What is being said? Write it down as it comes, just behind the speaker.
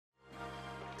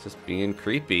Just being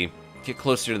creepy. Get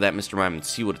closer to that Mr. Mime and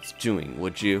see what it's doing,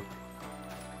 would you?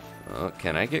 Oh,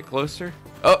 can I get closer?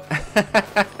 Oh!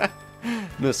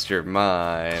 Mr.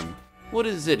 Mime. What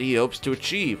is it he hopes to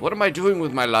achieve? What am I doing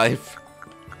with my life?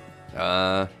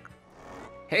 Hey,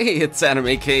 it's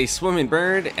Anime K Swimming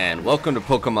Bird, and welcome to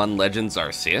Pokemon Legends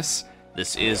Arceus.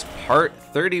 This is part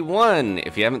 31.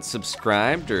 If you haven't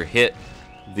subscribed or hit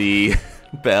the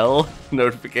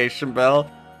notification bell,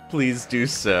 please do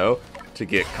so to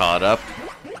get caught up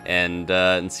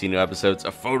and see new episodes.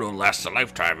 A photo lasts a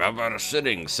lifetime. How about a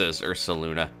sitting, says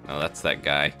Ursaluna. Oh, that's that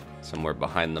guy somewhere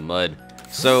behind the mud.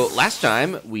 So last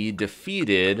time we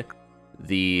defeated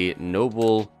the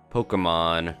noble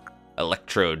Pokemon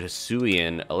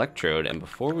Hisuian Electrode, and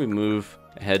before we move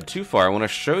ahead too far, I want to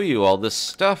show you all this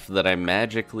stuff that I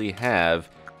magically have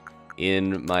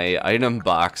in my item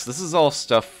box. This is all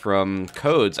stuff from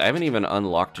codes. I haven't even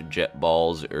unlocked Jet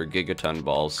Balls or Gigaton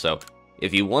Balls, so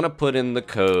if you want to put in the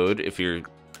code, if you're,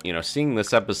 seeing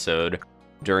this episode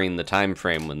during the time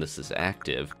frame when this is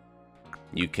active,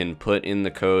 you can put in the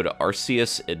code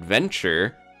Arceus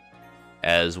Adventure,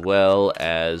 as well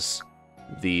as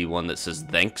the one that says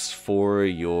thanks for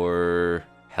your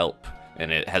help,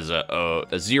 and it has a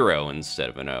 0 instead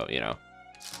of an O,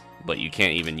 but you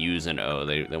can't even use an O.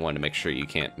 They want to make sure you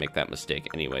can't make that mistake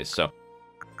anyway. So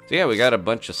yeah, we got a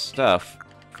bunch of stuff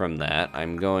from that.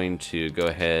 I'm going to go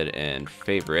ahead and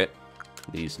favorite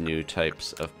these new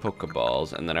types of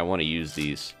Pokeballs, and then I want to use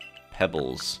these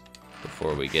pebbles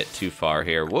before we get too far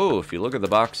here. Whoa, if you look at the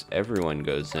box, everyone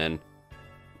goes in.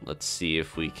 Let's see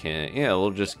if we can, we'll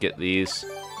just get these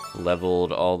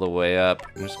leveled all the way up.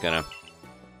 I'm just gonna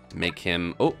make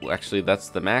him, oh, actually that's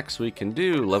the max we can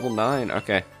do, level 9,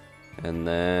 okay. And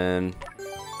then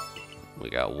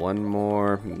we got one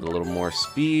more, a little more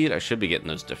speed. I should be getting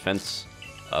those defense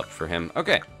up for him.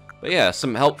 Okay, but yeah,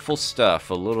 some helpful stuff,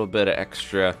 a little bit of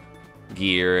extra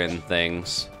gear and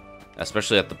things,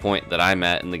 especially at the point that I'm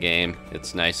at in the game.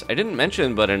 It's nice. I didn't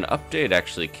mention, but an update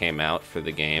actually came out for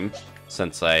the game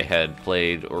since I had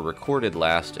played or recorded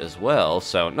last as well,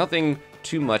 so nothing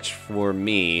too much for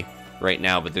me right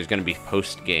now, but there's going to be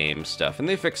post-game stuff, and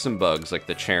they fixed some bugs like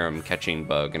the Cherim catching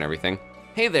bug and everything.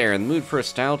 Hey there, in the mood for a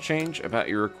style change? About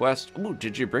your request? Ooh,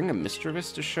 did you bring a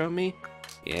Mischievous to show me?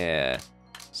 Yeah,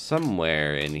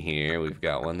 somewhere in here we've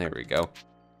got one. There we go.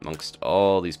 Amongst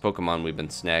all these Pokemon we've been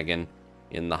snagging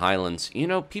in the Highlands.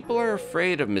 People are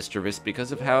afraid of Mischievous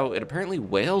because of how it apparently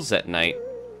wails at night,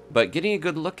 but getting a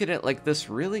good look at it like this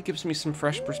really gives me some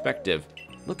fresh perspective.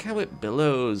 Look how it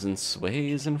billows and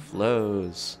sways and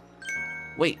flows.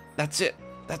 Wait, that's it.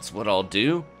 That's what I'll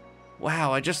do.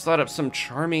 Wow, I just thought up some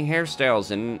charming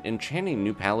hairstyles and enchanting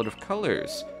new palette of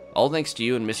colors. All thanks to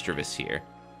you and Mischievous here.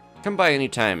 Come by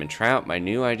anytime and try out my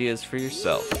new ideas for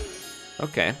yourself.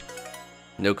 Okay.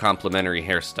 No complimentary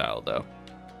hairstyle, though.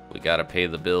 We gotta pay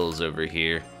the bills over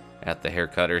here at the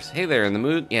haircutters. Hey there, in the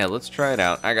mood? Yeah, let's try it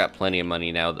out. I got plenty of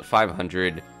money now. The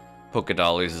 500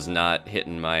 Pokedollars is not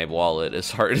hitting my wallet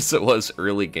as hard as it was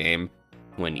early game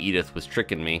when Edith was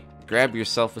tricking me. Grab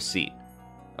yourself a seat.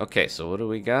 Okay, so what do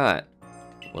we got?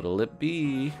 What'll it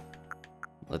be?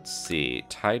 Let's see.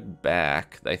 Tied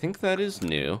back. I think that is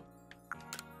new. I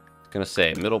was gonna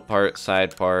say middle part,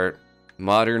 side part,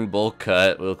 modern bowl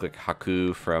cut. We look like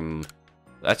Haku from.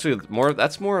 Actually,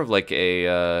 that's more of like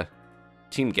a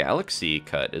Team Galaxy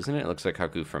cut, isn't it? It looks like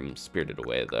Haku from Spirited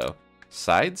Away, though.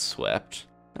 Side swept.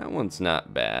 That one's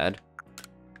not bad.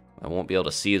 I won't be able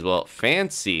to see as well.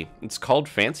 Fancy. It's called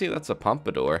Fancy? That's a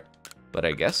pompadour. But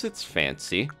I guess it's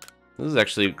fancy. This is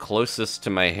actually closest to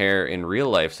my hair in real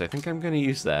life, so I think I'm going to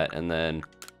use that. And then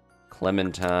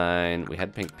Clementine. We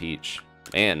had Pink Peach.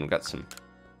 Man, we've got some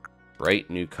bright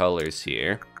new colors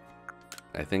here.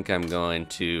 I think I'm going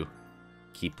to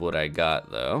keep what I got,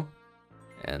 though.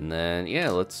 And then, yeah,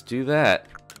 let's do that.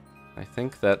 I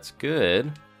think that's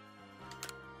good.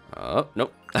 Oh,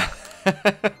 nope.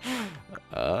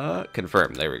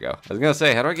 Confirm. There we go. I was gonna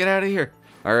say, how do I get out of here?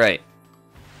 All right.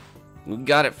 We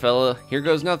got it, fella. Here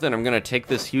goes nothing. I'm gonna take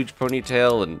this huge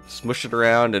ponytail and smush it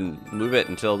around and move it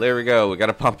until, there we go. We got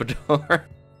a pompadour.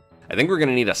 I think we're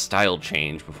gonna need a style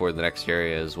change before the next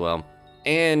area as well.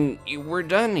 And we're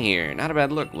done here. Not a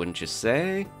bad look, wouldn't you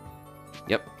say?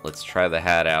 Yep, let's try the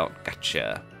hat out.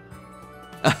 Gotcha.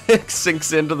 It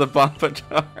sinks into the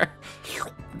pompadour.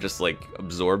 Just like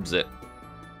absorbs it.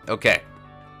 Okay.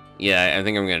 Yeah, I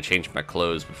think I'm gonna change my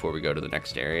clothes before we go to the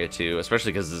next area too,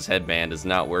 especially because this headband is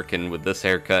not working with this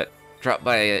haircut. Drop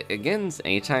by again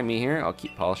anytime you hear. I'll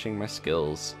keep polishing my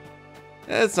skills.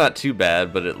 It's not too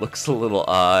bad, but it looks a little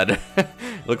odd.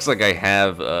 Looks like I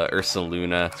have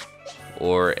Ursaluna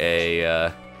or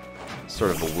a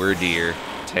sort of a wordier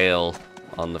tail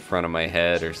on the front of my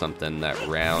head or something, that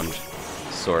round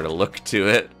sort of look to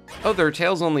it. Oh, their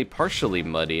tail's only partially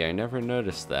muddy. I never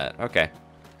noticed that. Okay.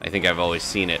 I think I've always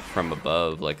seen it from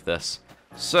above like this.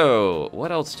 So,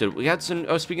 what else did we got some?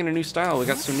 Oh, speaking of new style, we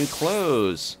got some new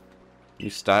clothes. New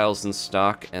styles in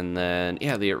stock, and then,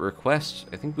 yeah, the request.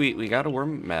 I think we got a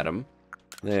worm madam.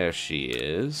 There she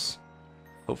is.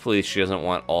 Hopefully she doesn't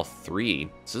want all three.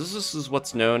 So this is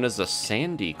what's known as a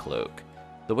sandy cloak.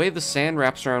 The way the sand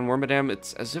wraps around Wormadam,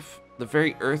 it's as if the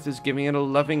very earth is giving it a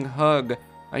loving hug.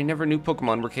 I never knew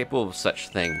Pokemon were capable of such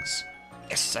things.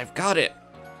 Yes, I've got it!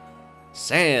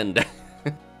 Sand!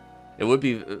 It would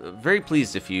be very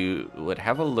pleased if you would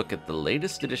have a look at the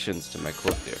latest additions to my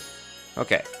cloak there.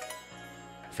 Okay.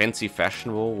 Fancy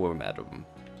fashionable Wormadam.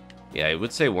 Yeah, I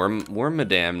would say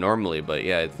Wormadam normally, but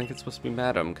yeah, I think it's supposed to be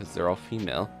Madam because they're all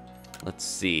female. Let's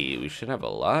see, we should have a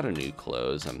lot of new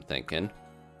clothes, I'm thinking.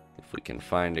 If we can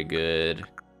find a good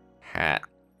hat.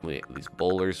 Wait, these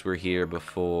bowlers were here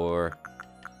before.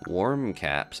 Warm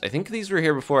caps. I think these were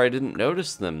here before, I didn't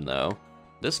notice them though.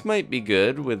 This might be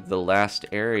good with the last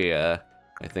area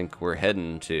I think we're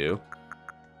heading to.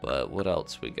 But what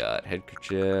else we got?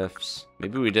 Handkerchiefs.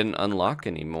 Maybe we didn't unlock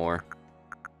any more.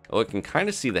 Oh, I can kind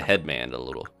of see the headband a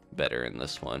little better in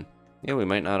this one. Yeah, we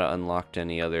might not have unlocked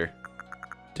any other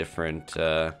different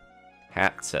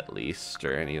hats at least,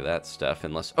 or any of that stuff,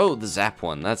 unless... Oh, the Zap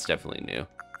one, that's definitely new.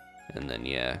 And then,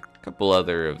 yeah, a couple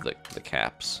other of the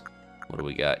caps. What do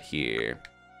we got here?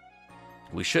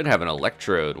 We should have an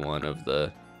Electrode one of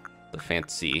the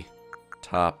fancy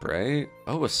top, right?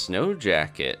 Oh, a snow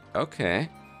jacket. Okay.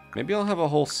 Maybe I'll have a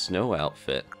whole snow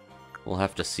outfit. We'll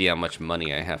have to see how much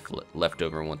money I have left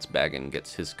over once Baggin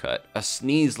gets his cut. A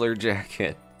Sneasler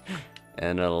jacket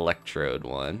and an Electrode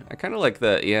one. I kind of like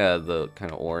the, yeah, the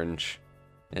kind of orange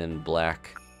and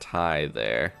black tie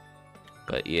there.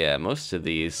 But yeah, most of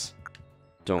these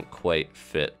don't quite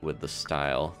fit with the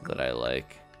style that I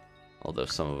like. Although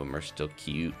some of them are still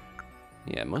cute.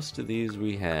 Yeah, most of these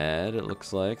we had, it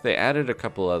looks like. They added a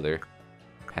couple other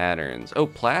patterns. Oh,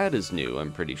 plaid is new,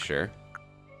 I'm pretty sure.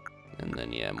 And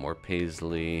then, yeah, more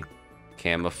paisley,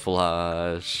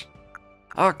 camouflage.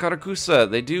 Ah, Karakusa,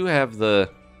 they do have the...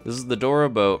 This is the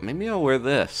Dorobo. Maybe I'll wear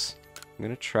this. I'm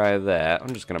gonna try that.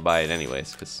 I'm just gonna buy it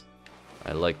anyways, because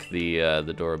I like the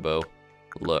Dorobo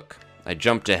look. I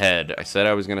jumped ahead. I said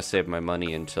I was gonna save my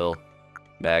money until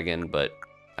Baggin, but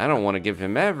I don't want to give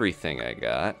him everything I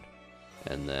got.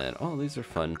 And then, oh, these are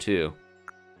fun too.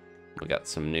 We got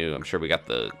some new, I'm sure we got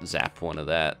the Zap one of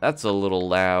that. That's a little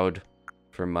loud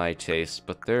for my taste,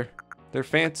 but they're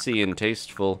fancy and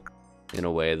tasteful in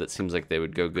a way that seems like they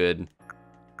would go good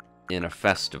in a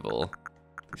festival.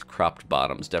 These cropped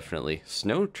bottoms, definitely.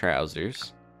 Snow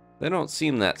trousers. They don't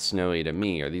seem that snowy to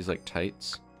me. Are these like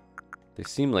tights? They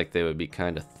seem like they would be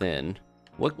kind of thin.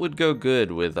 What would go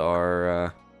good with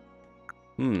our,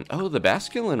 oh, the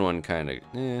Basculin one kind of,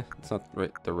 it's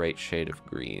not the right shade of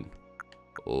green.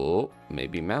 Oh,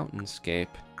 maybe Mountainscape.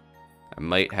 I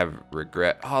might have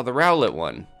regret. Oh, the Rowlet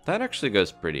one. That actually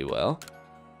goes pretty well.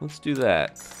 Let's do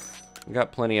that. We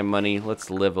got plenty of money. Let's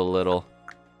live a little.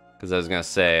 Because I was going to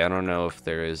say, I don't know if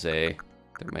there is a...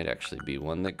 There might actually be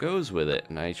one that goes with it,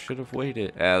 and I should have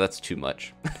waited. Ah, that's too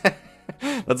much.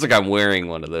 That's like I'm wearing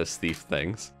one of those thief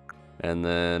things. And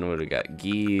then, what do we got?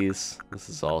 Geese. This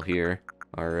is all here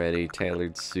already.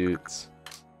 Tailored suits.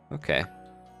 Okay.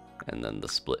 And then the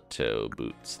split toe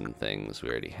boots and things. We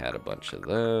already had a bunch of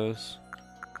those.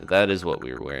 That is what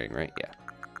we were wearing, right? Yeah.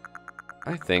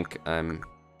 I think I'm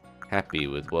happy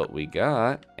with what we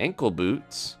got. Ankle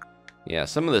boots. Yeah,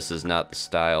 some of this is not the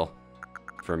style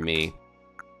for me.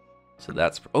 So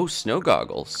that's... Oh, snow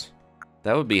goggles.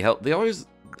 That would be help. They always...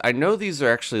 I know these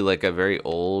are actually like a very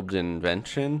old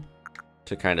invention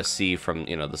to kind of see from,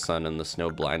 you know, the sun and the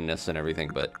snow blindness and everything,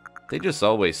 but they just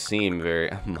always seem very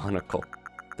monocle.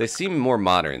 They seem more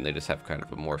modern. They just have kind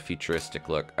of a more futuristic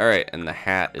look. All right, and the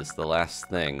hat is the last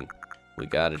thing. We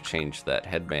gotta change that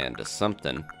headband to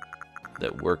something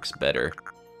that works better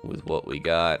with what we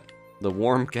got. The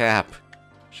warm cap.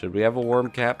 Should we have a warm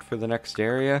cap for the next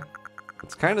area?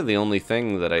 It's kind of the only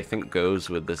thing that I think goes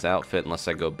with this outfit unless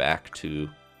I go back to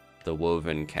the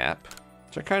woven cap,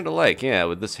 which I kind of like. Yeah,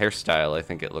 with this hairstyle, I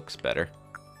think it looks better.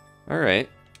 All right,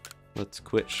 let's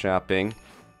quit shopping.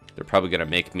 They're probably gonna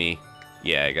make me...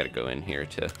 Yeah, I gotta go in here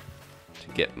to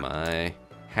get my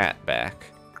hat back,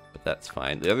 but that's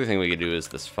fine. The other thing we could do is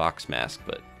this fox mask,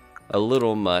 but a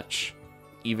little much,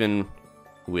 even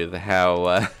with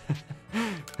how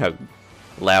how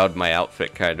loud my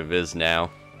outfit kind of is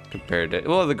now compared to,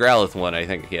 well, the Growlithe one, I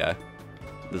think, yeah.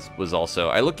 This was also,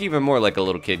 I look even more like a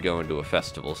little kid going to a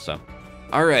festival, so.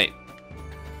 All right,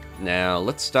 Now,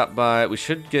 let's stop by. We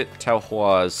should get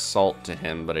Taohua's salt to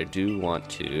him, but I do want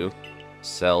to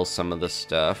sell some of the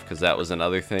stuff, because that was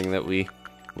another thing that we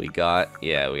got.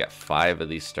 Yeah, we got 5 of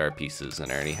these star pieces,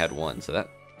 and I already had 1, so that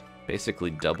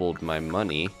basically doubled my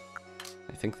money.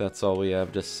 I think that's all we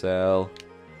have to sell.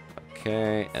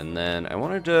 Okay, and then I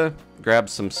wanted to grab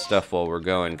some stuff while we're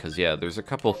going, because, yeah, there's a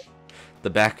couple... The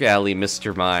back alley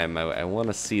Mr. Mime, I want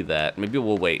to see that. Maybe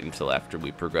we'll wait until after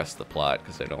we progress the plot,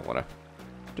 because I don't want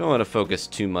to focus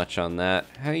too much on that.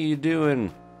 How you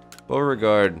doing,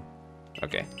 Beauregard?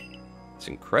 Okay, it's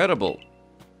incredible.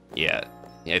 Yeah,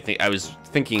 I was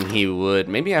thinking he would.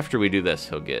 Maybe after we do this,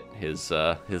 he'll get his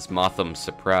Motham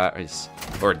surprise,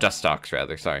 or Dustox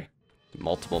rather. Sorry,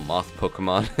 multiple moth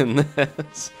Pokemon in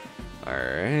this. All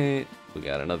right, we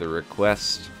got another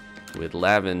request with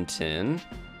Laventon.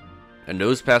 A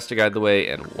nose pass to guide the way,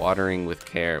 and watering with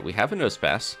care. We have a nose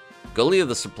pass. Gully of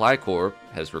the Supply Corps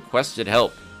has requested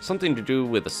help. Something to do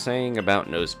with a saying about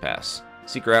nose pass.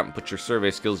 Seek her out and put your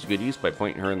survey skills to good use by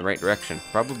pointing her in the right direction.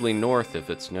 Probably north if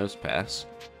it's nose pass.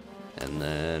 And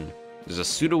then there's a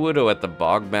Sudowoodo at the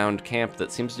bog-bound camp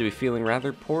that seems to be feeling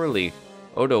rather poorly.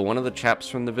 Odo, one of the chaps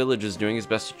from the village, is doing his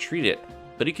best to treat it,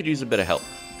 but he could use a bit of help.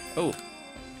 Oh,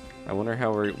 I wonder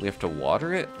how we have to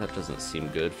water it? That doesn't seem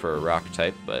good for a rock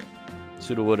type, but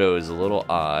Sudowoodo is a little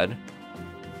odd.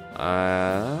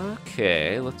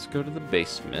 Okay, let's go to the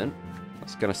basement. I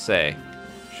was gonna say,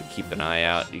 should keep an eye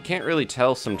out. You can't really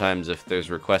tell sometimes if there's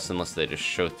requests unless they just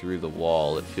show through the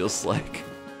wall, it feels like.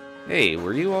 Hey,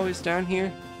 were you always down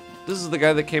here? This is the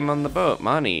guy that came on the boat,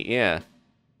 Mani, yeah.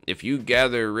 If you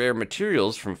gather rare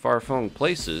materials from far-flung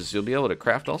places, you'll be able to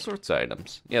craft all sorts of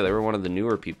items. Yeah, they were one of the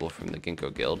newer people from the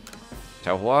Ginkgo Guild.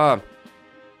 Taohua,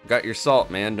 got your salt,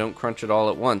 man. Don't crunch it all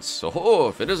at once. Oh,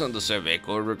 if it isn't the Survey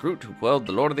Corps recruit who quelled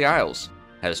the Lord of the Isles.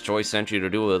 Has Choi sent you to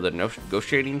do the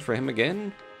negotiating for him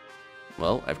again?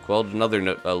 Well, I've quelled another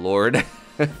lord.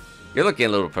 You're looking a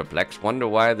little perplexed. Wonder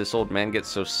why this old man gets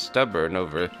so stubborn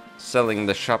over selling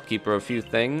the shopkeeper a few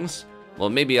things? Well,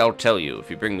 maybe I'll tell you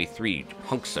if you bring me 3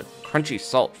 hunks of crunchy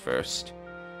salt first.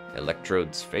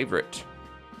 Electrode's favorite.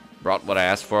 Brought what I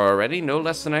asked for already, no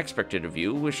less than I expected of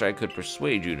you. Wish I could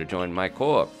persuade you to join my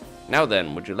corps. Now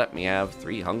then, would you let me have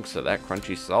 3 hunks of that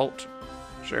crunchy salt?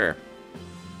 Sure.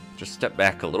 Just step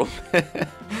back a little bit.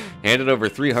 Handed over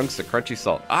 3 hunks of crunchy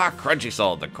salt. Ah, crunchy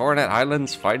salt, the Coronet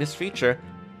Highlands' finest feature.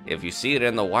 If you see it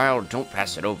in the wild, don't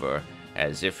pass it over,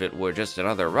 as if it were just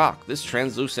another rock. This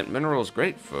translucent mineral is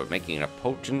great for making a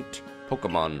potent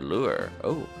Pokemon lure.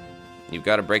 Oh. You've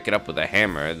got to break it up with a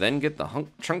hammer, then get the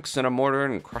chunks in a mortar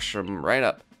and crush them right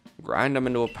up. Grind them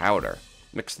into a powder.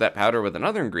 Mix that powder with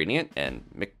another ingredient, and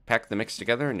pack the mix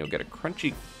together, and you'll get a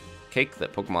crunchy cake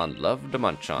that Pokemon love to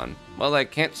munch on. Well, I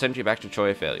can't send you back to Choi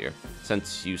a failure.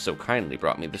 Since you so kindly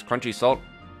brought me this crunchy salt,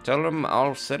 tell him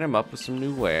I'll set him up with some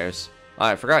new wares.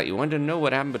 I forgot, you wanted to know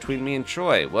what happened between me and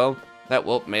Choi. Well, that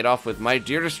whelp made off with my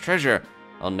dearest treasure.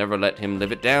 I'll never let him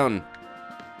live it down.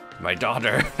 My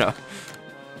daughter.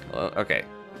 Well, okay.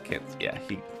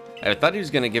 I thought he was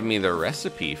going to give me the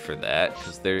recipe for that,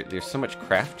 because there's so much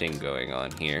crafting going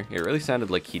on here. It really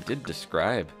sounded like he did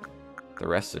describe the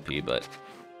recipe, but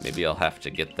maybe I'll have to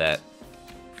get that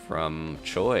from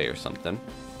Choi or something.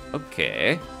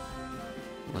 Okay.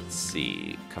 Let's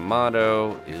see.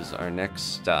 Kamado is our next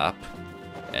stop.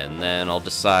 And then I'll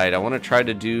decide. I want to try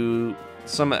to do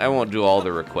some... I won't do all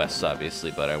the requests,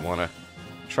 obviously, but I want to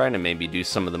try to maybe do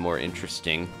some of the more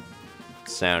interesting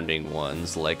sounding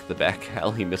ones, like the back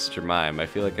alley Mr. Mime. I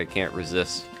feel like I can't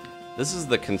resist. This is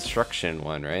the construction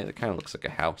one, right? It kind of looks like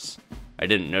a house. I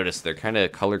didn't notice they're kind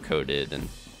of color-coded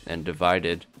and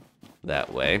divided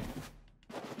that way.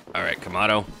 Alright,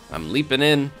 Kamado, I'm leaping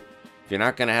in. If you're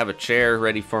not going to have a chair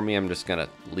ready for me, I'm just going to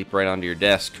leap right onto your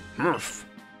desk. Murph.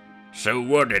 So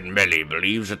Warden Melly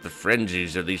believes that the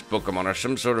frenzies of these Pokemon are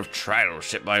some sort of trial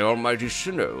set by Almighty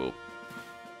Sinnoh.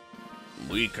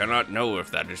 We cannot know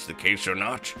if that is the case or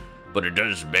not, but it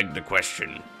does beg the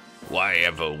question. Why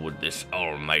ever would this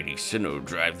almighty Sinnoh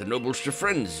drive the nobles to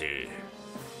frenzy?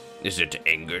 Is it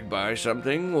angered by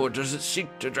something, or does it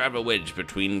seek to drive a wedge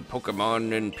between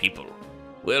Pokemon and people?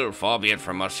 Well, far be it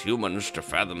from us humans to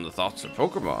fathom the thoughts of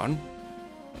Pokemon.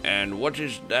 And what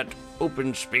is that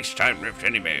open space-time rift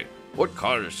anyway? What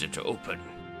caused it to open?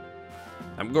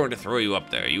 I'm going to throw you up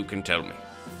there, you can tell me.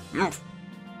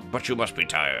 But you must be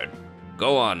tired.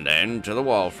 Go on then, to the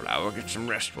Wallflower, get some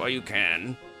rest while you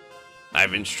can.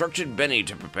 I've instructed Benny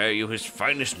to prepare you his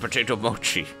finest potato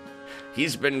mochi.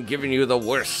 He's been giving you the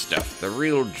worst stuff, the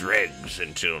real dregs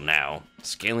until now.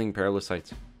 Scaling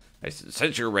Parasites.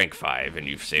 Since you're rank 5 and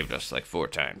you've saved us like 4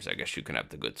 times, I guess you can have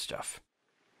the good stuff.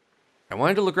 I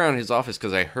wanted to look around his office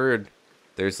because I heard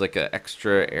there's like an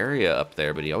extra area up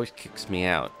there, but he always kicks me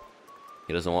out.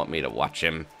 He doesn't want me to watch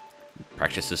him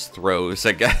practice his throws,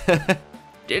 I guess.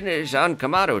 Dinner's on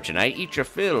Kamado tonight, eat your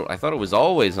fill. I thought it was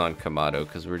always on Kamado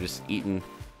because we're just eating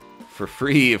for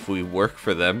free if we work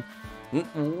for them.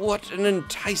 What an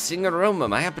enticing aroma.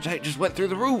 My appetite just went through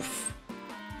the roof.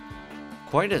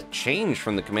 Quite a change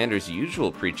from the commander's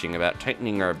usual preaching about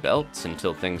tightening our belts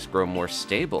until things grow more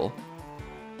stable.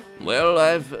 Well,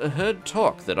 I've heard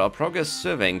talk that our progress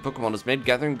surveying Pokemon has made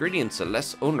gathering ingredients a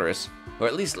less onerous, or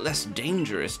at least less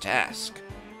dangerous task.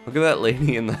 Look at that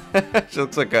lady in the... She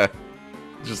looks like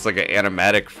just like an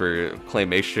animatic for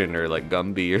Claymation or like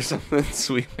Gumby or something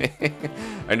sweeping.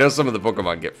 I know some of the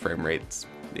Pokemon get frame rates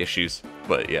issues,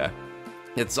 but yeah.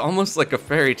 It's almost like a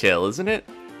fairy tale, isn't it?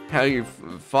 How you've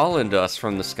fallen to us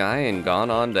from the sky and gone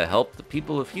on to help the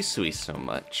people of Hisui so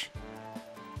much.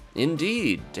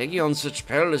 Indeed, taking on such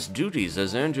perilous duties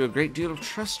has earned you a great deal of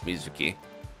trust, Mizuki.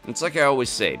 It's like I always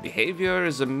say, behavior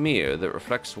is a mirror that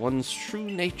reflects one's true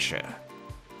nature.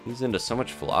 He's into so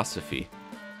much philosophy.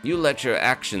 You let your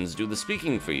actions do the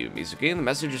speaking for you, Mizuki, and the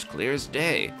message is clear as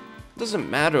day. Doesn't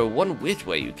matter one whit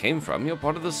where you came from, you're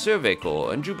part of the Survey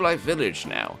Corps and Jubilife Village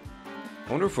now.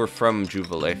 I wonder if we're from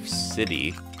Jubilife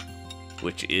City,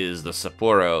 which is the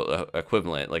Sapporo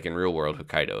equivalent, like in real world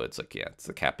Hokkaido. It's like, yeah, it's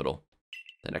the capital.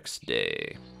 The next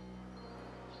day.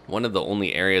 One of the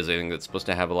only areas I think that's supposed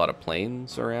to have a lot of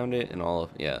plains around it and all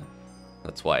of, yeah.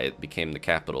 That's why it became the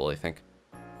capital, I think.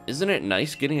 Isn't it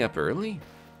nice getting up early?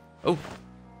 Oh,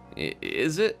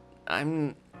 is it?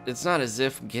 It's not as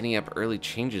if getting up early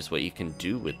changes what you can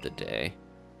do with the day.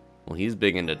 Well, he's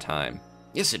big into time.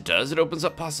 Yes, it does. It opens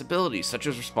up possibilities, such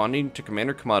as responding to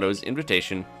Commander Kamado's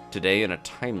invitation today in a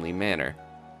timely manner.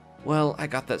 Well, I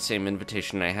got that same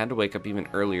invitation and I had to wake up even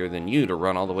earlier than you to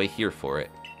run all the way here for it.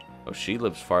 Oh, she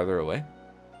lives farther away?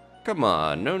 Come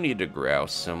on, no need to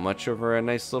grouse so much over a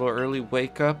nice little early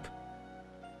wake up.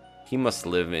 He must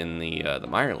live in the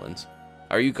Mirelands.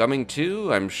 Are you coming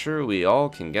too? I'm sure we all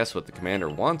can guess what the commander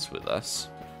wants with us.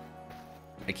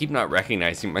 I keep not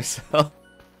recognizing myself.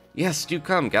 Yes, do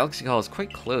come. Galaxy Hall is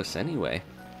quite close anyway.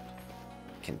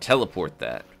 Can teleport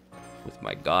that with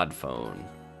my god phone.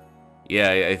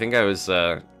 Yeah, I think I was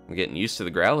getting used to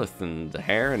the Growlithe and the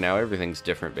hair, and now everything's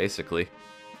different basically.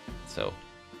 So,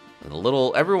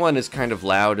 everyone is kind of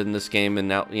loud in this game, and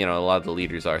now, you know, a lot of the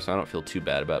leaders are, so I don't feel too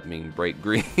bad about being bright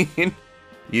green.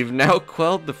 You've now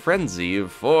quelled the frenzy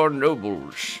of 4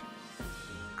 nobles.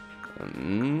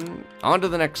 On to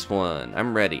the next one.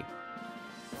 I'm ready.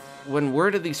 When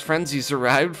word of these frenzies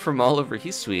arrived from all over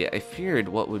Hisui, I feared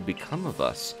what would become of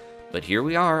us. But here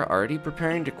we are, already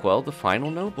preparing to quell the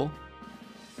final noble.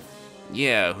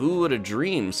 Yeah, who would have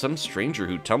dreamed some stranger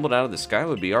who tumbled out of the sky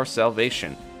would be our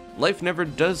salvation? Life never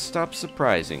does stop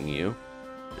surprising you.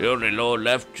 The only lord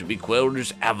left to be quelled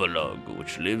is Avalugg,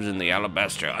 which lives in the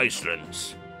Alabaster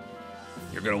Islands.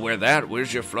 You're gonna wear that?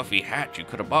 Where's your fluffy hat? You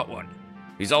could have bought one.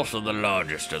 He's also the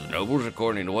largest of the nobles,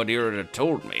 according to what Irida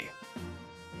told me.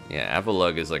 Yeah,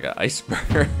 Avalugg is like an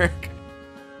iceberg.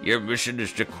 Your mission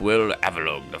is to quell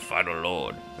Avalugg, the final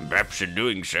lord, and perhaps in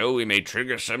doing so, we may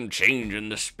trigger some change in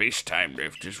the space-time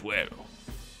drift as well.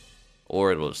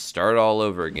 Or it will start all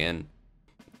over again.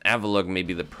 Avalugg may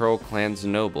be the Pearl Clan's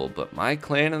noble, but my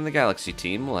clan and the Galaxy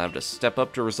team will have to step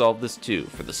up to resolve this too,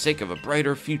 for the sake of a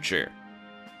brighter future.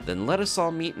 Then let us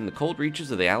all meet in the cold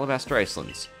reaches of the Alabaster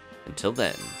Islands. Until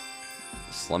then,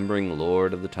 the slumbering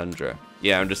lord of the tundra.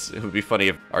 Yeah, it would be funny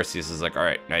if Arceus is like,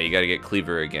 alright, now you gotta get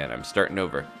Cleaver again, I'm starting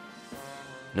over.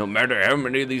 No matter how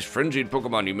many of these frenzied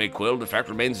Pokemon you may quell, the fact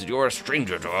remains that you are a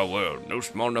stranger to our world. No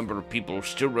small number of people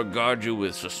still regard you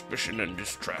with suspicion and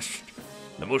distrust.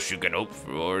 The most you can hope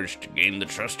for is to gain the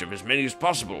trust of as many as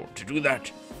possible. To do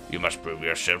that, you must prove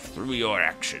yourself through your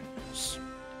actions.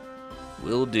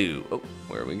 Will do. Oh,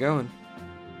 where are we going?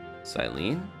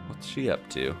 Silene? What's she up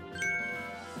to?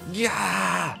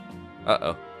 Yeah!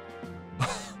 Uh-oh.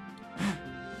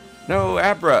 No,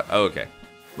 Abra! Oh, okay.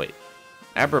 Wait.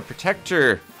 Abra, protect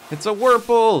her! It's a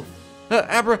Whirlpool!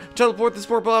 Abra, teleport this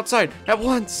Whirlpool outside! At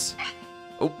once!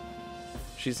 Oh.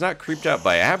 She's not creeped out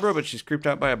by Abra, but she's creeped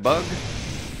out by a bug?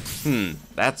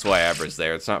 That's why Abra's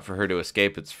there. It's not for her to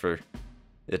escape, it's for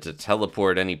it to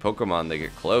teleport any Pokemon that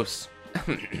get close.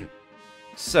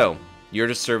 So, you're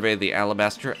to survey the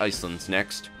Alabaster Islands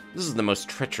next. This is the most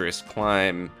treacherous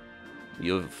climb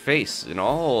you'll face in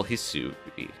all Hisui.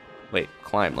 Wait,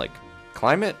 climb, like,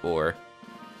 climb it, or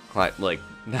climb, like,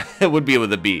 it would be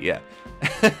with a B, yeah.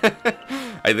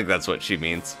 I think that's what she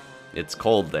means. It's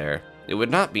cold there. It would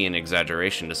not be an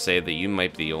exaggeration to say that you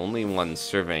might be the only one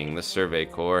surveying the Survey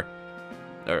Corps.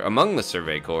 or among the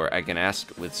Survey Corps, I can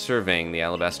ask with surveying the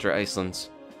Alabaster Icelands.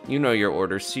 You know your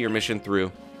orders, see your mission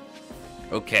through.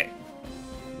 Okay.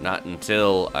 Not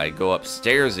until I go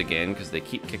upstairs again, because they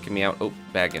keep kicking me out. Oh,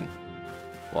 bagging.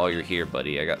 While you're here,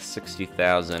 buddy, I got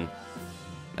 60,000.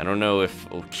 I don't know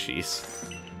if... Oh,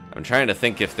 jeez. I'm trying to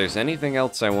think if there's anything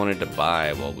else I wanted to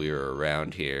buy while we were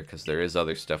around here, because there is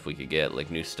other stuff we could get, like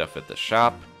new stuff at the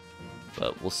shop.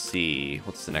 But we'll see.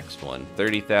 What's the next one?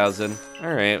 30,000.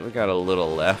 Alright, we got a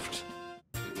little left.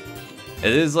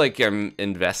 It is like I'm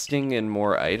investing in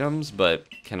more items, but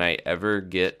can I ever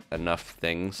get enough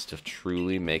things to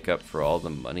truly make up for all the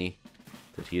money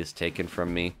that he has taken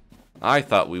from me? I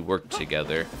thought we worked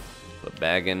together, but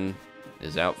Baggin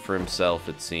is out for himself,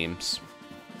 it seems.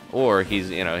 Or he's,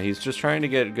 you know, he's just trying to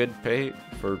get good pay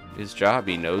for his job.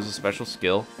 He knows a special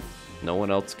skill. No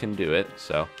one else can do it,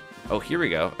 so... Oh, here we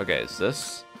go. Okay, is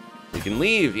this... We can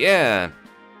leave, yeah!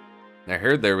 I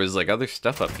heard there was, like, other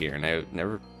stuff up here, and I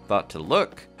never thought to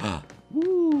look.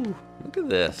 Woo! Look at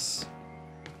this.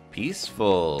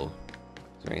 Peaceful.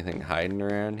 Is there anything hiding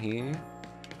around here?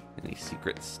 Any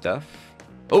secret stuff?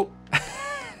 Oh!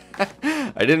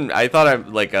 I thought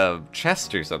I'm like a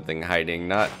chest or something hiding,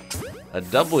 not a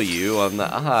W on the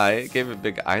eye. It gave it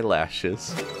big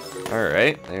eyelashes.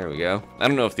 Alright, there we go. I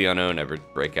don't know if the unknown ever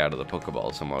break out of the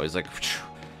Pokeball, so I'm always like,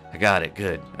 I got it,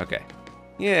 good. Okay.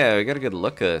 Yeah, we got a good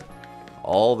look at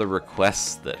all the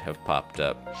requests that have popped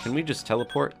up. Can we just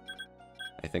teleport?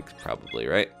 I think probably,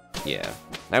 right? Yeah.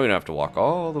 Now we don't have to walk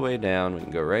all the way down. We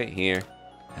can go right here.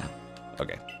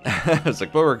 Okay. I was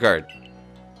like, Beauregard,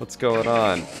 what's going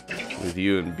on with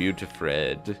you and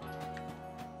Beautifred?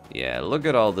 Yeah, look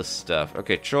at all this stuff.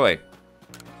 Okay, Troy.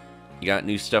 You got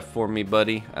new stuff for me,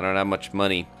 buddy? I don't have much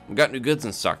money. I've got new goods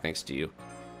in stock thanks to you.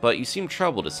 But you seem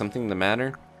troubled. Is something the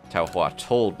matter? Tao Hua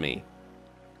told me.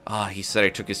 Ah, he said I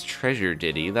took his treasure,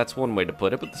 did he? That's one way to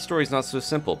put it, but the story's not so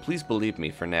simple. Please believe me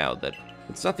for now that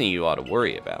it's nothing you ought to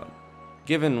worry about.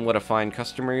 Given what a fine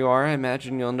customer you are, I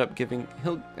imagine he'll end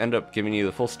up giving you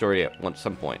the full story at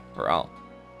some point, or I'll.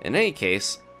 In any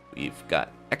case, we've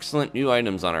got excellent new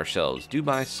items on our shelves. Do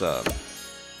buy some.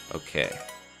 Okay.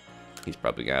 He's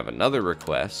probably gonna have another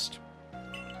request.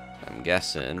 I'm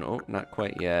guessing. Oh, not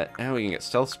quite yet. Now we can get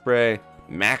stealth spray,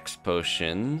 max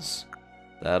potions.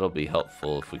 That'll be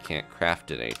helpful if we can't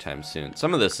craft it anytime soon.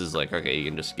 Some of this is like, okay, you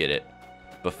can just get it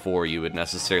before you would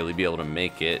necessarily be able to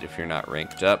make it if you're not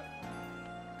ranked up.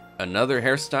 Another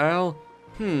hairstyle?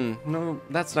 No,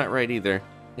 that's not right either.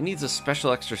 It needs a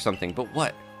special extra something, but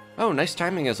what? Oh, nice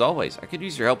timing as always. I could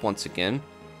use your help once again.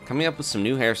 Coming up with some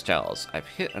new hairstyles. I've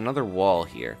hit another wall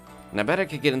here. And I bet I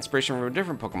could get inspiration from a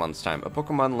different Pokemon this time. A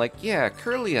Pokemon like, yeah,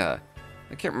 Kirlia.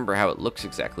 I can't remember how it looks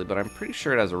exactly, but I'm pretty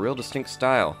sure it has a real distinct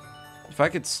style. If I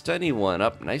could study one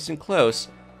up nice and close,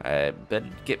 I bet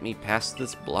it'd get me past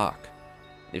this block.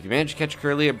 If you manage to catch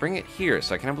Kirlia, bring it here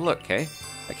so I can have a look, okay?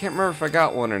 I can't remember if I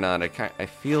got one or not. I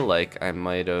feel like I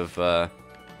might have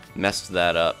messed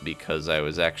that up because I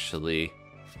was actually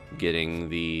getting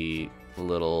the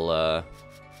little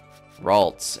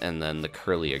Ralts and then the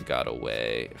Kirlia got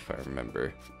away, if I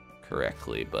remember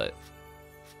correctly, but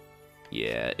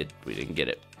yeah, we didn't get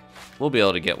it. We'll be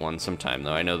able to get one sometime,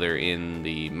 though. I know they're in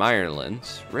the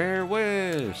Mirelands. Rare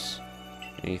wares!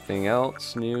 Anything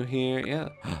else new here? Yeah.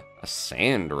 A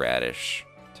sand radish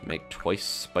to make twice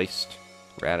spiced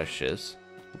radishes.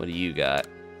 What do you got,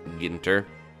 Ginter?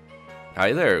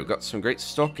 Hi there, we've got some great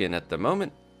stock in at the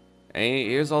moment. Hey,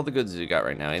 here's all the goods you got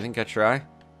right now. Anything catch your eye?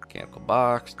 Mechanical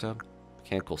box tub,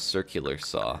 mechanical circular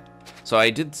saw. So I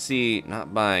did see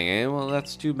not buying, eh? Well,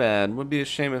 that's too bad. Would be a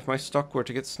shame if my stock were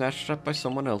to get snatched up by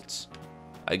someone else.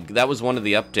 That was one of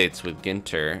the updates with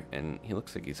Ginter, and he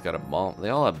looks like he's got a bomb. They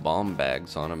all have bomb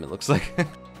bags on him, it looks like.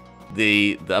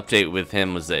 The update with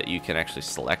him was that you can actually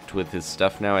select with his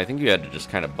stuff now. I think you had to just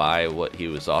kind of buy what he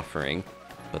was offering,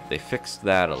 but they fixed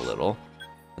that a little.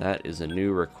 That is a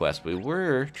new request. We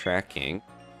were tracking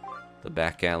the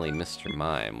back alley Mr.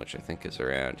 Mime, which I think is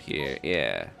around here.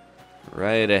 Yeah,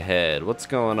 right ahead. What's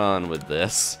going on with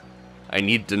this? I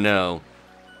need to know.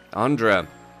 Andra.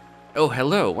 Oh,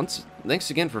 hello. Thanks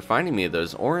again for finding me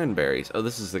those Oran berries. Oh,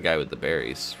 this is the guy with the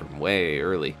berries from way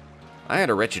early. I had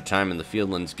a wretched time in the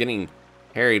Fieldlands getting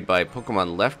harried by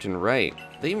Pokemon left and right.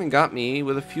 They even got me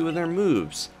with a few of their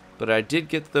moves. But I did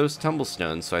get those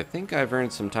tumblestones, so I think I've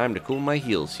earned some time to cool my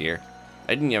heels here.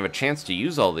 I didn't have a chance to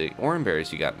use all the orange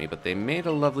berries you got me, but they made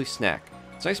a lovely snack.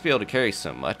 It's nice to be able to carry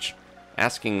so much.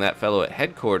 Asking that fellow at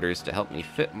headquarters to help me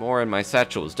fit more in my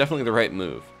satchel was definitely the right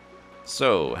move.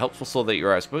 So, helpful soul that you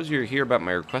are, I suppose you're here about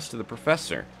my request to the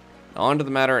professor. On to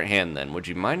the matter at hand then. Would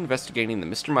you mind investigating the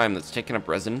Mr. Mime that's taken up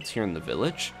residence here in the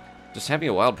village? Just having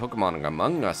a wild Pokemon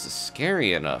among us is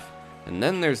scary enough. And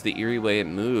then there's the eerie way it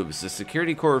moves. The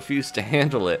security corps refused to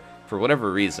handle it for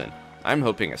whatever reason. I'm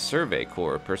hoping a survey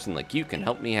corps person like you can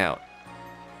help me out.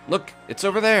 Look, it's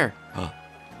over there.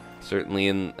 Certainly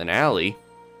in an alley.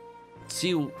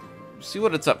 See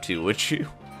what it's up to, would you?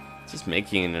 It's just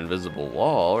making an invisible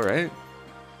wall, right?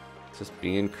 It's just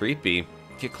being creepy.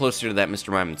 Get closer to that, Mr.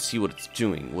 Mime, and see what it's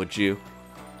doing, would you?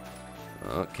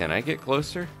 Oh, can I get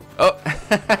closer? Oh!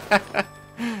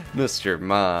 Mr.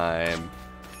 Mime.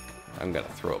 I'm gonna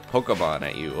throw a Pokemon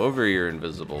at you over your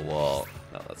invisible wall.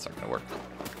 No, that's not gonna work.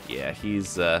 Yeah,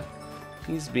 he's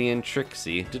being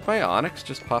tricksy. Did my Onix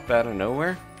just pop out of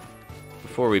nowhere?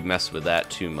 Before we mess with that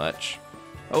too much.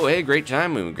 Oh, hey, great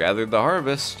time. We gathered the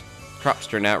harvest. Crops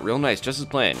turned out real nice, just as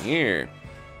planned. Here.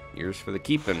 Yours for the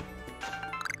keeping.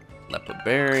 Lepa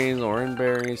berries, orange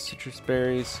berries, citrus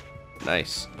berries.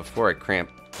 Nice. Before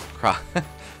I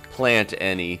plant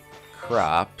any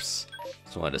crops,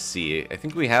 just wanted to see. I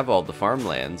think we have all the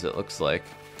farmlands, it looks like.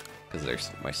 Because there's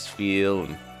my Spiel,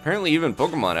 and apparently even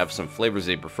Pokemon have some flavors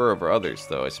they prefer over others,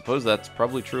 though. I suppose that's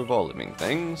probably true of all living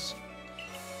things.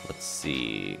 Let's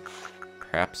see.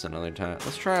 Perhaps another time.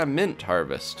 Let's try a mint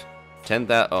harvest.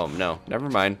 10,000. Oh, no. Never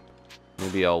mind.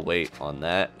 Maybe I'll wait on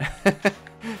that.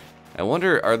 I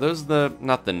wonder, are those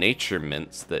not the nature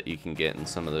mints that you can get in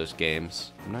some of those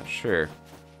games? I'm not sure.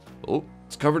 Oh,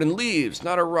 it's covered in leaves.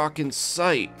 Not a rock in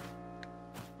sight.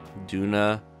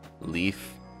 Duna,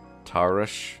 leaf,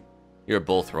 Tarush. You're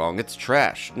both wrong. It's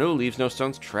trash. No leaves, no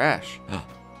stones, trash.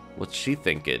 What's she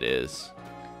think it is?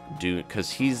 Because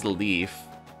he's leaf.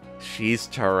 She's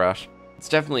Tarush. It's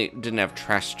definitely didn't have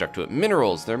trash stuck to it.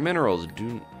 Minerals. They're minerals.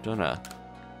 Duna.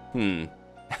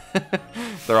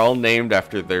 They're all named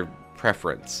after their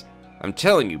preference. I'm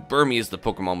telling you, Burmy is the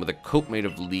Pokemon with a coat made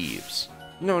of leaves.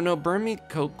 No, Burmy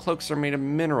cloaks are made of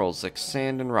minerals like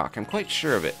sand and rock. I'm quite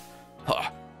sure of it.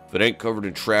 Ha! If it ain't covered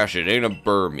in trash, it ain't a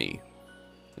Burmy.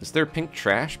 Is there pink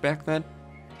trash back then?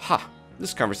 Ha!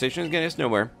 This conversation is getting us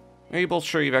nowhere. Are you both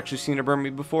sure you've actually seen a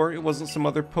Burmy before? It wasn't some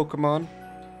other Pokemon?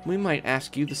 We might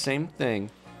ask you the same thing.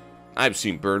 I've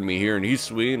seen Burmy here in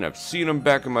Hisui, and I've seen them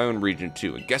back in my own region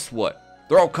too, and guess what?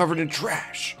 They're all covered in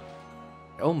trash!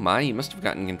 Oh my, you must have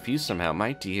gotten confused somehow,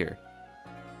 my dear.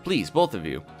 Please, both of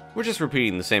you. We're just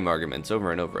repeating the same arguments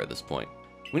over and over at this point.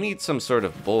 We need some sort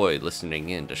of boy listening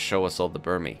in to show us all the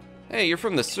Burmy. Hey, you're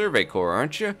from the Survey Corps,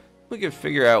 aren't you? We could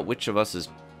figure out which of us is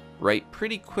right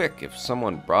pretty quick if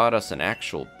someone brought us an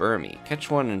actual Burmy.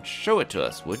 Catch one and show it to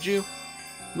us, would you?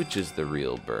 Which is the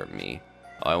real Burmy?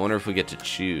 Oh, I wonder if we get to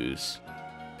choose.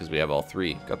 Because we have all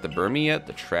three. Got the Burmy yet?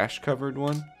 The trash-covered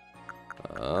one?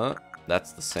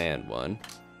 That's the sand one.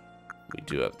 We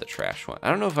do have the trash one. I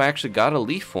don't know if I actually got a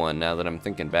leaf one now that I'm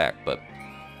thinking back, but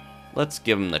let's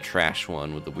give him the trash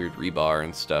one with the weird rebar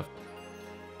and stuff.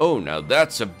 Oh, now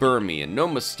that's a Burmy, and no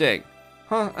mistake.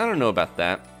 Huh, I don't know about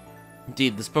that.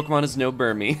 Indeed, this Pokemon is no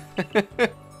Burmy.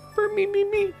 Burmy,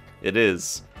 me. It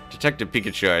is. Detective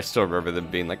Pikachu, I still remember them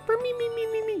being like, Burmy,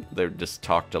 me. They just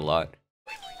talked a lot.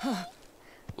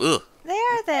 Ugh.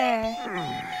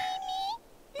 There.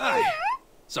 Hi.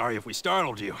 Sorry if we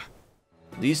startled you.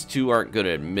 These two aren't going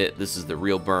to admit this is the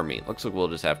real Burmy. Looks like we'll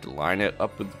just have to line it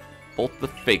up with both the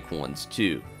fake ones,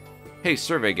 too. Hey,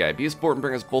 survey guy, be a sport and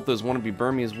bring us both those wannabe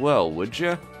Burmy as well, would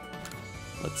ya?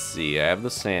 Let's see, I have the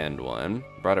sand one.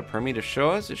 Brought a Burmy to show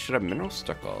us? It should have minerals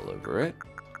stuck all over it.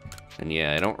 And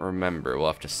yeah, I don't remember. We'll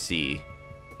have to see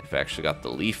if I actually got the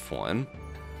leaf one.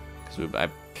 Because I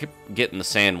kept getting the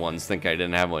sand ones, think I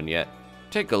didn't have one yet.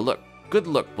 Take a look. Good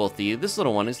look, both of you. This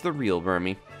little one is the real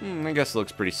Burmy. I guess it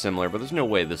looks pretty similar, but there's no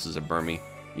way this is a Burmy.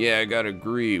 Yeah, I gotta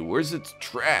agree. Where's its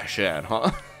trash at,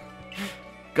 huh?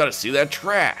 Gotta see that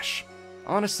trash.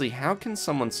 Honestly, how can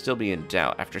someone still be in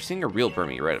doubt after seeing a real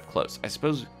Burmy right up close? I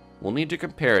suppose we'll need to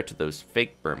compare it to those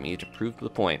fake Burmy to prove the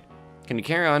point. Can you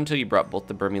carry on until you brought both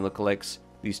the Burmy lookalikes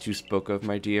these two spoke of,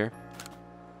 my dear?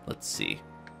 Let's see.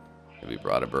 Have we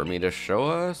brought a Burmy to show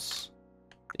us?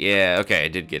 Yeah, okay, I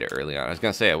did get it early on. I was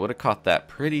gonna say, I would have caught that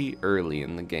pretty early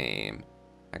in the game.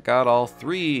 I got all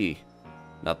three.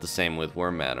 Not the same with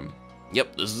Worm Madam.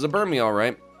 Yep, this is a Burmy,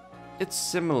 alright. It's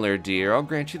similar, dear, I'll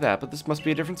grant you that, but this must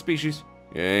be a different species.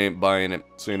 Yeah, I ain't buying it.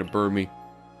 This ain't a Burmy.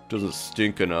 Doesn't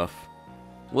stink enough.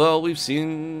 Well, we've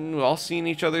all seen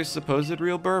each other's supposed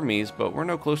real Burmies, but we're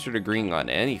no closer to agreeing on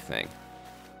anything.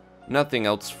 Nothing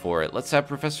else for it. Let's have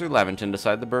Professor Laventon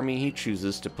decide the Burmy he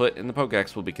chooses to put in the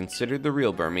Pokedex will be considered the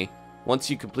real Burmy. Once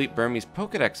you complete Burmy's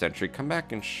Pokedex entry, come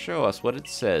back and show us what it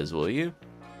says, will you?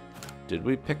 Did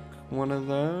we pick one of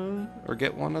those? Or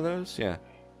get one of those? Yeah.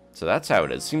 So that's how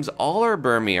it is. Seems all our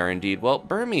Burmy are indeed, well,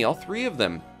 Burmy, all three of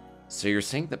them. So you're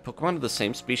saying that Pokemon of the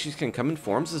same species can come in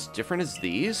forms as different as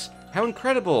these? How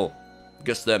incredible!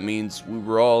 Guess that means we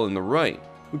were all in the right.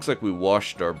 Looks like we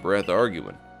washed our breath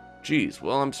arguing. Geez,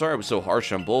 well, I'm sorry I was so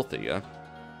harsh on both of you.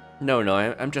 No,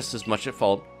 I'm just as much at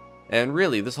fault. And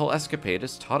really, this whole escapade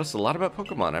has taught us a lot about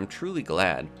Pokemon. I'm truly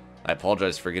glad. I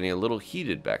apologize for getting a little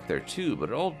heated back there too, but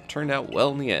it all turned out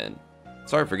well in the end.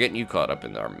 Sorry for getting you caught up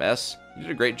in our mess. You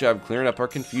did a great job clearing up our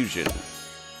confusion.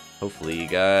 Hopefully you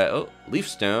got, Leaf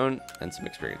Stone and some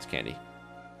experience candy.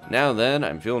 Now then,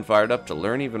 I'm feeling fired up to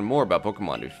learn even more about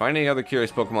Pokemon. If you find any other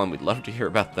curious Pokemon, we'd love to hear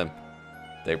about them.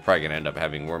 They're probably gonna end up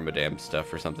having Wormadam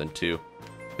stuff or something too.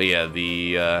 But yeah,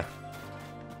 the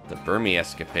Burmy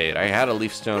escapade. I had a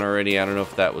Leaf Stone already. I don't know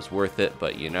if that was worth it,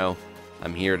 but you know,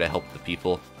 I'm here to help the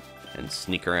people and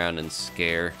sneak around and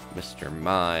scare Mr.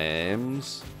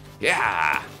 Mimes.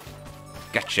 Yeah!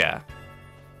 Gotcha!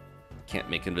 Can't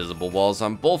make invisible walls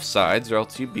on both sides or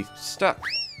else you'd be stuck.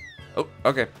 Oh,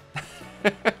 okay.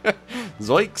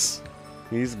 Zoinks!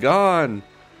 He's gone.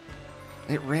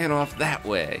 It ran off that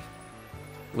way.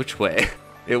 Which way?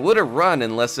 It would have run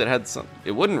unless it had some.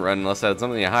 It wouldn't run unless it had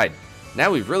something to hide. Now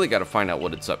we've really got to find out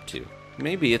what it's up to.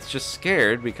 Maybe it's just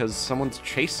scared because someone's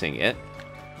chasing it.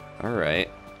 Alright.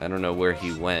 I don't know where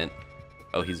he went.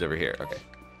 Oh, he's over here. Okay.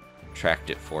 Tracked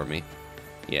it for me.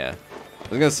 Yeah. I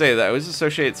was gonna say that I always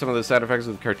associate some of the sound effects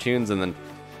with cartoons, and then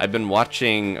I've been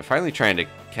watching, finally trying to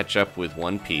catch up with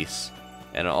One Piece,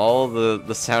 and all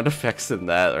the sound effects in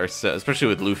that are so, especially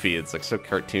with Luffy, it's like so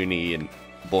cartoony and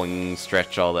boing,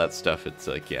 stretch, all that stuff. It's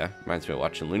like, yeah, reminds me of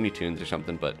watching Looney Tunes or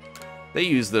something, but they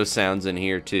use those sounds in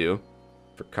here too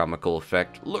for comical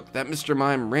effect. Look, that Mr.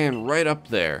 Mime ran right up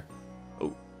there.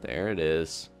 Oh, there it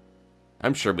is.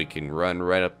 I'm sure we can run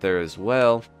right up there as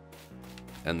well.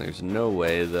 And there's no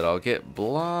way that I'll get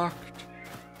blocked.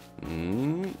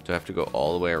 Do I have to go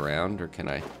all the way around, or can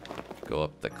I go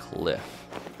up the cliff?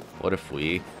 What if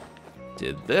we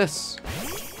did this?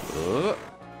 Oh,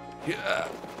 yeah.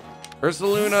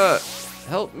 Ursaluna,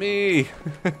 help me!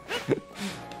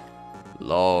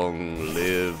 Long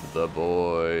live the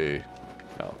boy.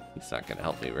 Oh, he's not gonna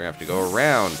help me. We're gonna have to go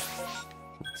around.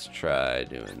 Let's try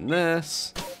doing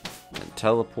this, and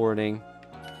teleporting.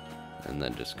 And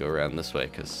then just go around this way,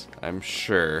 because I'm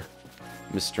sure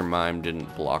Mr. Mime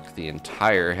didn't block the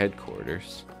entire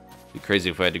headquarters. It'd be crazy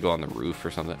if I had to go on the roof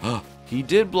or something. Oh, he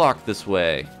did block this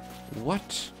way.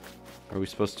 What? Are we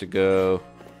supposed to go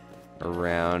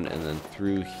around and then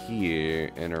through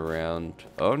here and around?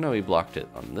 Oh, no, he blocked it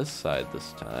on this side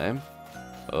this time.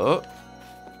 Oh,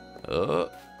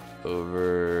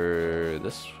 over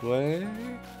this way?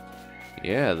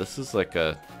 Yeah, this is like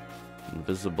a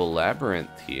invisible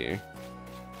labyrinth here.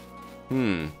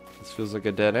 This feels like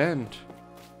a dead end.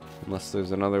 Unless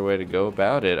there's another way to go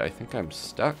about it. I think I'm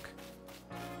stuck.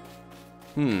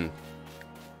 And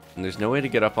there's no way to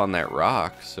get up on that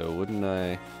rock, so wouldn't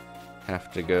I have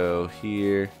to go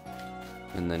here?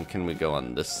 And then can we go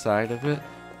on this side of it?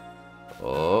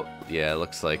 Oh, yeah, it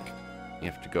looks like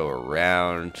you have to go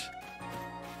around.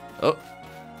 Oh,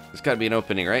 there's gotta be an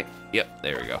opening, right? Yep,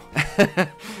 there we go.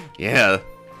 Yeah,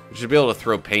 we should be able to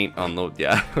throw paint on the,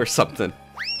 yeah, or something.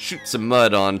 Shoot some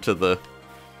mud onto the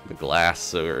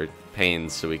glass or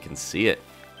panes so we can see it.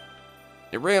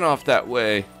 It ran off that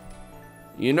way.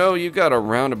 You know, you got a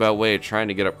roundabout way of trying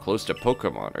to get up close to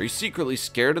Pokemon. Are you secretly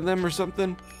scared of them or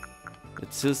something?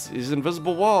 It's his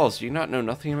invisible walls. Do you not know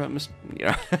nothing about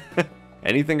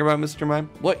anything about Mr.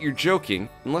 Mime? What, you're joking?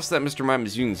 Unless that Mr. Mime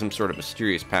is using some sort of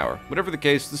mysterious power. Whatever the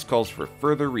case, this calls for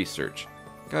further research.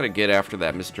 Gotta get after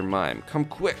that Mr. Mime. Come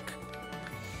quick.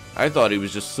 I thought he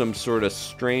was just some sort of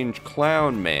strange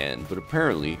clown man, but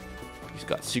apparently he's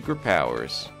got secret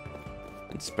powers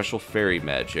and special fairy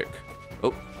magic.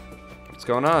 Oh, what's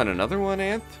going on? Another one,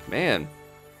 Anth? Man,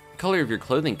 the color of your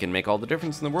clothing can make all the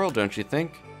difference in the world, don't you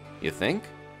think? You think?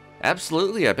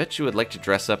 Absolutely, I bet you would like to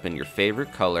dress up in your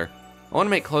favorite color. I want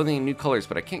to make clothing in new colors,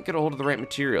 but I can't get a hold of the right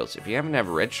materials. If you happen to have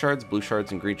red shards, blue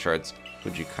shards, and green shards,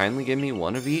 would you kindly give me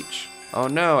one of each? Oh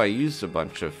no, I used a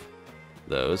bunch of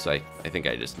those. I think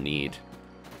I just need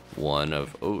one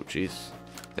of... Oh, jeez.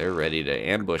 They're ready to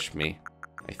ambush me.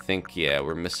 I think, yeah,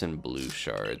 we're missing blue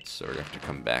shards, so we're going to have to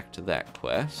come back to that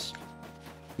quest.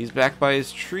 He's back by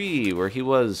his tree, where he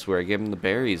was, where I gave him the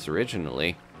berries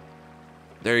originally.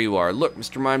 There you are. Look,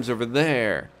 Mr. Mime's over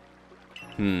there.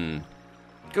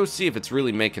 Go see if it's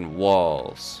really making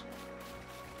walls.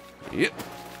 Yep.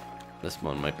 This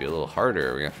one might be a little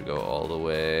harder. We have to go all the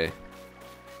way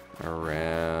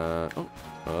around.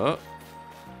 Oh.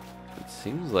 It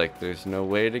seems like there's no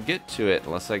way to get to it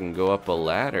unless I can go up a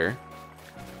ladder.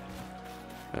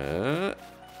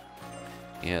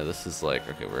 Yeah, this is like,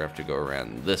 okay, we have to go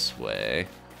around this way.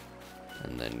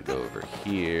 And then go over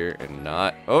here and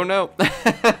not... Oh, no!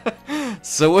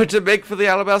 So we're to make for the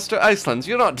Alabaster Icelands.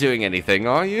 You're not doing anything,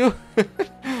 are you?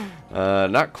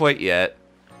 Not quite yet.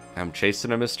 I'm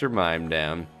chasing a Mr. Mime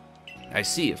down. I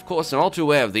see, of course, and all too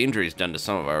aware of the injuries done to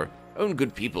some of our own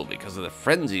good people because of the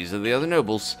frenzies of the other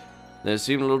nobles. There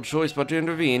seemed little choice but to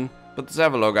intervene, but the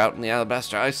Zavalog out in the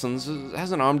Alabaster Islands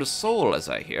hasn't harmed a soul, as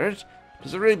I hear it.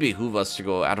 Does it really behoove us to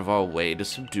go out of our way to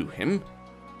subdue him?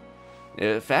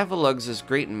 If Avalug's as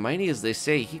great and mighty as they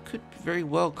say, he could very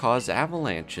well cause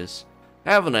avalanches.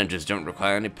 Avalanches don't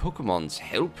require any Pokemon's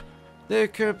help. They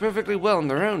occur perfectly well on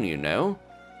their own, you know.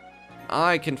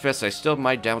 I confess I still have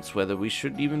my doubts whether we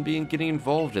should even be getting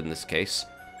involved in this case.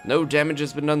 No damage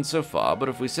has been done so far, but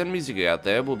if we send Mizuki out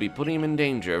there, we'll be putting him in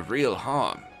danger of real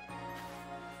harm.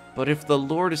 But if the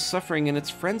Lord is suffering in its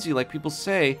frenzy like people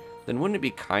say, then wouldn't it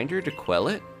be kinder to quell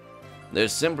it?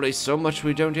 There's simply so much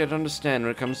we don't yet understand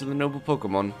when it comes to the noble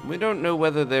Pokemon. We don't know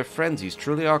whether their frenzies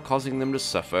truly are causing them to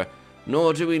suffer,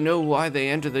 nor do we know why they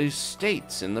enter those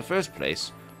states in the first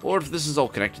place, or if this is all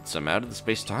connected somehow to the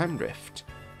space-time rift.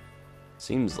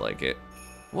 Seems like it.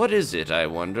 What is it, I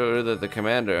wonder, that the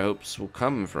commander hopes will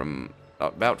come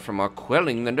about from our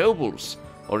quelling the nobles,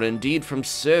 or indeed from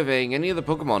surveying any of the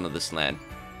Pokemon of this land?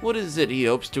 What is it he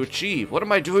hopes to achieve? What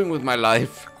am I doing with my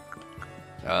life?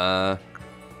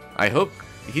 I hope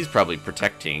he's probably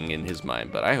protecting in his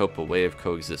mind, but I hope a way of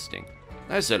coexisting.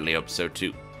 I certainly hope so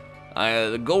too.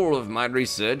 The goal of my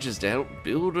research is to help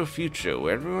build a future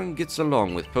where everyone gets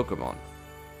along with Pokemon.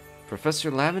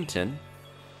 Professor Laventon?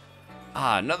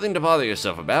 Nothing to bother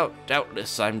yourself about.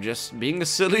 Doubtless I'm just being a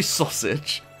silly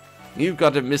sausage. You've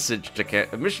got a mission to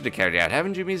carry out,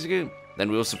 haven't you, Mizuki? Then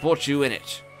we'll support you in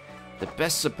it. The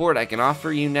best support I can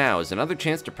offer you now is another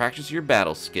chance to practice your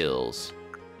battle skills.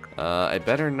 I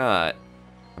better not.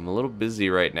 I'm a little busy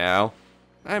right now.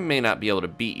 I may not be able to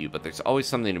beat you, but there's always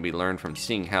something to be learned from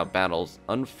seeing how battles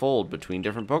unfold between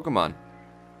different Pokemon.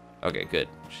 Okay, good.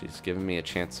 She's giving me a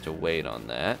chance to wait on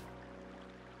that.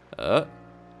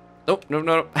 Nope,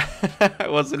 no. I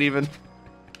wasn't even...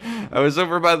 I was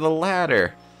over by the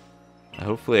ladder.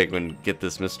 Hopefully I can get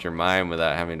this Mr. Mime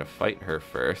without having to fight her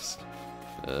first.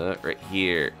 Right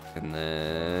here. And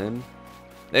then...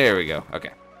 There we go.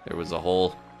 Okay. There was a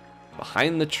hole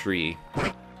behind the tree.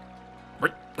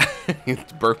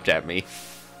 It burped at me.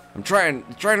 I'm trying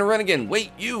to run again.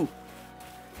 Wait, you!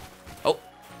 Oh.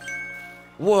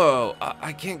 Whoa,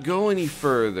 I can't go any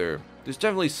further. There's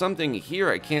definitely something here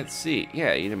I can't see.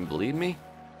 Yeah, you didn't believe me?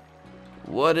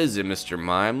 What is it, Mr.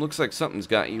 Mime? Looks like something's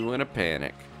got you in a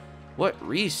panic. What,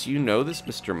 Reese, you know this,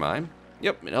 Mr. Mime?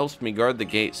 Yep, it helps me guard the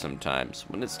gate sometimes.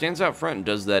 When it stands out front and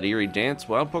does that eerie dance,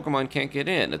 wild Pokemon can't get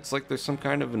in. It's like there's some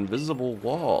kind of invisible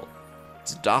wall.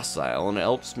 It's docile and it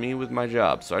helps me with my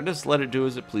job, so I just let it do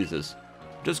as it pleases.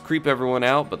 Just creep everyone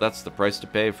out, but that's the price to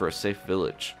pay for a safe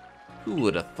village. Who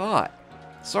would have thought?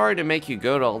 Sorry to make you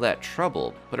go to all that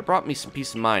trouble, but it brought me some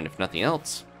peace of mind, if nothing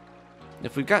else.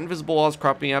 If we've got invisible walls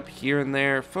cropping up here and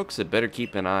there, folks had better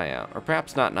keep an eye out, or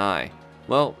perhaps not an eye.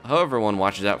 Well, however one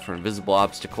watches out for invisible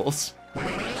obstacles.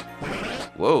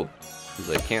 Whoa, he's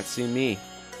like, can't see me,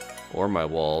 or my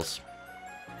walls.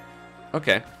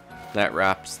 Okay, that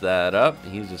wraps that up.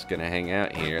 He's just gonna hang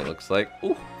out here, it looks like.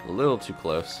 Ooh, a little too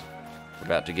close. We're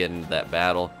about to get into that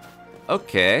battle.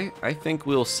 Okay, I think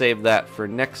we'll save that for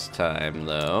next time,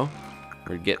 though.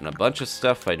 We're getting a bunch of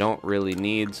stuff I don't really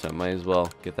need, so I might as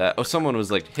well get that. Oh, someone was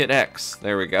like, hit X.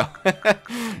 There we go.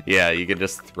 Yeah, you can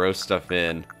just throw stuff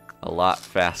in a lot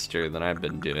faster than I've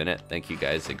been doing it. Thank you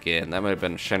guys again. That might have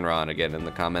been Shenron again in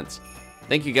the comments.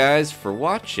 Thank you guys for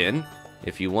watching.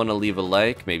 If you want to leave a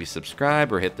like, maybe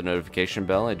subscribe or hit the notification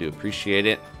bell, I do appreciate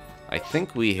it. I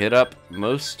think we hit up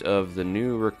most of the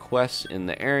new requests in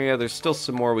the area. There's still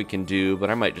some more we can do, but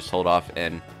I might just hold off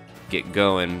and get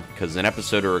going, because an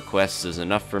episode of requests is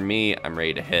enough for me. I'm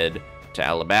ready to head to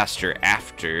Alabaster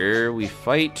after we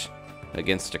fight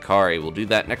against Akari. We'll do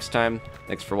that next time.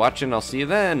 Thanks for watching. I'll see you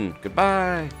then.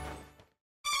 Goodbye.